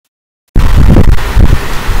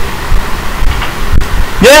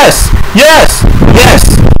Yes! Yes! Yes!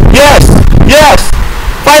 Yes! Yes!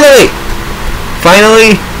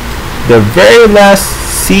 Finally, the very last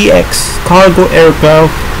CX cargo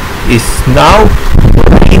aircraft is now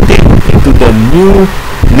painted into the new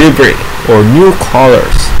livery or new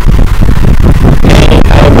colors. And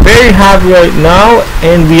I'm very happy right now,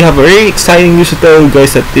 and we have very exciting news to tell you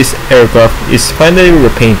guys that this aircraft is finally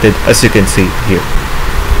repainted, as you can see here.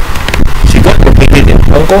 She got repainted in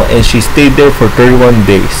Hong Kong and she stayed there for 31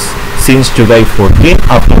 days since July 14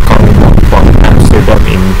 after coming back from Amsterdam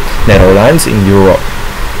in Netherlands in Europe.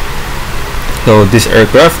 So this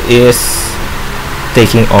aircraft is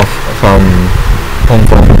taking off from Hong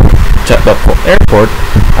Kong Jetphotos Airport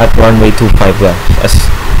at runway 25 left,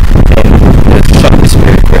 and the shot is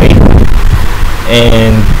very great.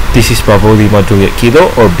 And this is probably Lima Juliet Kilo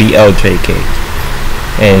or B-LJK,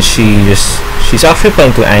 and she's actually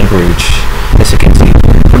flying to Anchorage, as you can see.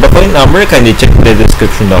 For the flight number, kindly check the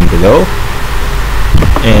description down below.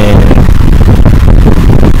 And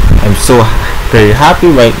I'm so very happy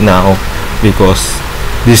right now because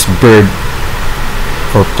this bird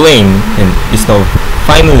or plane is now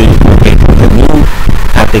finally painted the new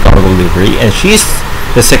Cathay Cargo livery, and she's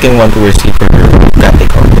the second one to receive her Cathay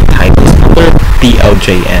Cargo titles under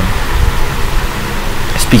B-LJN.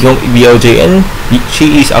 Speaking of B-LJN,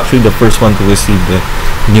 she is actually the first one to receive the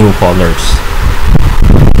new colors,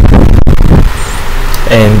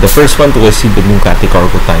 and the first one to receive the new Cathay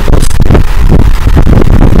Cargo titles.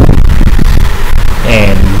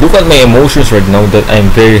 And look at my emotions right now that I'm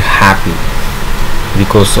very happy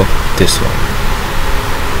because of this one.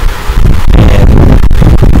 And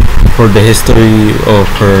for the history of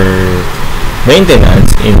her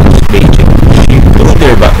maintenance in Beijing, she flew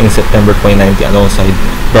there back in September 2019 alongside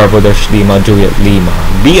Bravo Lima Juliet Lima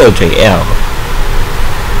B-LJL.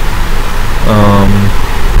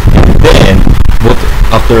 And then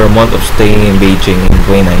after a month of staying in Beijing in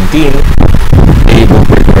 2019, they will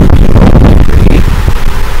return to livery.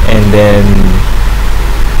 And then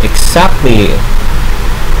exactly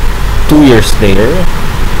 2 years later,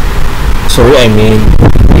 actually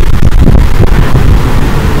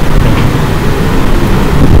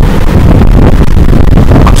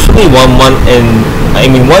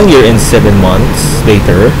 1 year and 7 months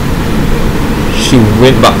later, she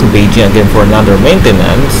went back to Beijing again for another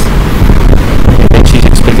maintenance. And then she's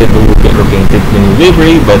expected to get repainted in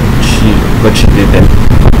livery, but she didn't.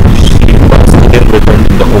 She once again returned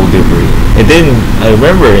in the whole livery. And then I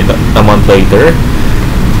remember a month later,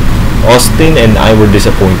 Austin and I were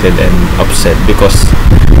disappointed and upset because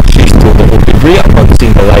she stole the whole livery upon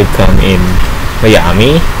seeing the live cam in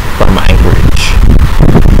Miami from Anchorage.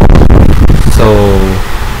 So,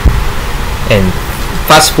 and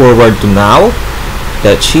fast forward to now,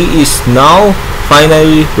 that she is now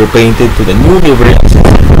finally repainted to the new livery.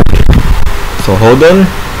 So hold on,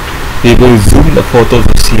 we will zoom the photo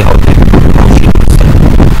to see how she looks like.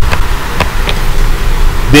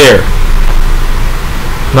 There.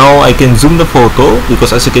 Now I can zoom the photo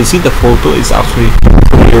because, as you can see, the photo is actually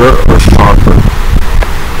clearer or sharper.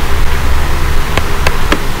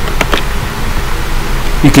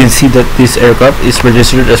 You can see that this aircraft is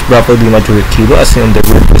registered as Bravo Lima Juliet Kilo, as seen on the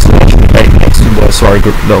root destination right next to the Swire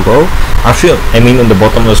Group logo. Actually, I mean on the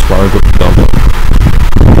bottom of the Swire Group logo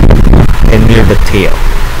and near the tail.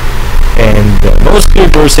 And the nose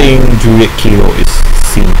clear door saying Juliet Kilo is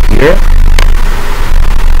seen here.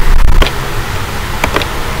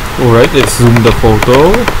 Alright, let's zoom the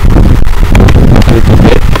photo a little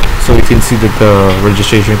bit so you can see that the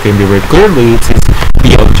registration can be very clearly. It says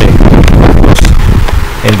B-LJK,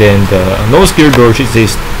 and then the nose gear door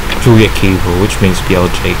says Juliet Kilo, which means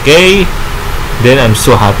B-LJK. Then I'm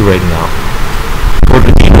so happy right now. For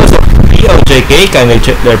the details of B-LJK, kindly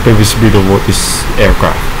check their previous video about this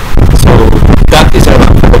aircraft. So that is a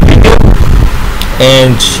wrap for the video,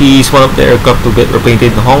 and she's one of the aircraft to get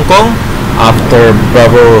repainted in Hong Kong after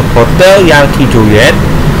Bravo Hotel Yankee Juliet,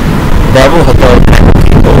 Bravo Hotel Yankee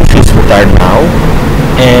Kilo, she's retired now,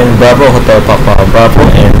 and Bravo Hotel Papa Bravo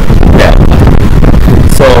and Delta.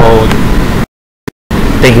 So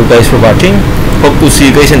thank you guys for watching. Hope to see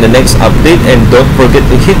you guys in the next update, and don't forget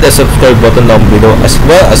to hit the subscribe button down below as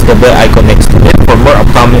well as the bell icon next to it for more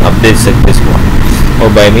upcoming updates like this one. Or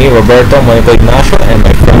by me, Roberto Monaco Ignacio, and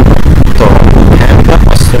my friend Toronto Hamda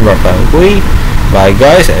Austin Rafael. Bye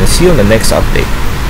guys, and see you in the next update.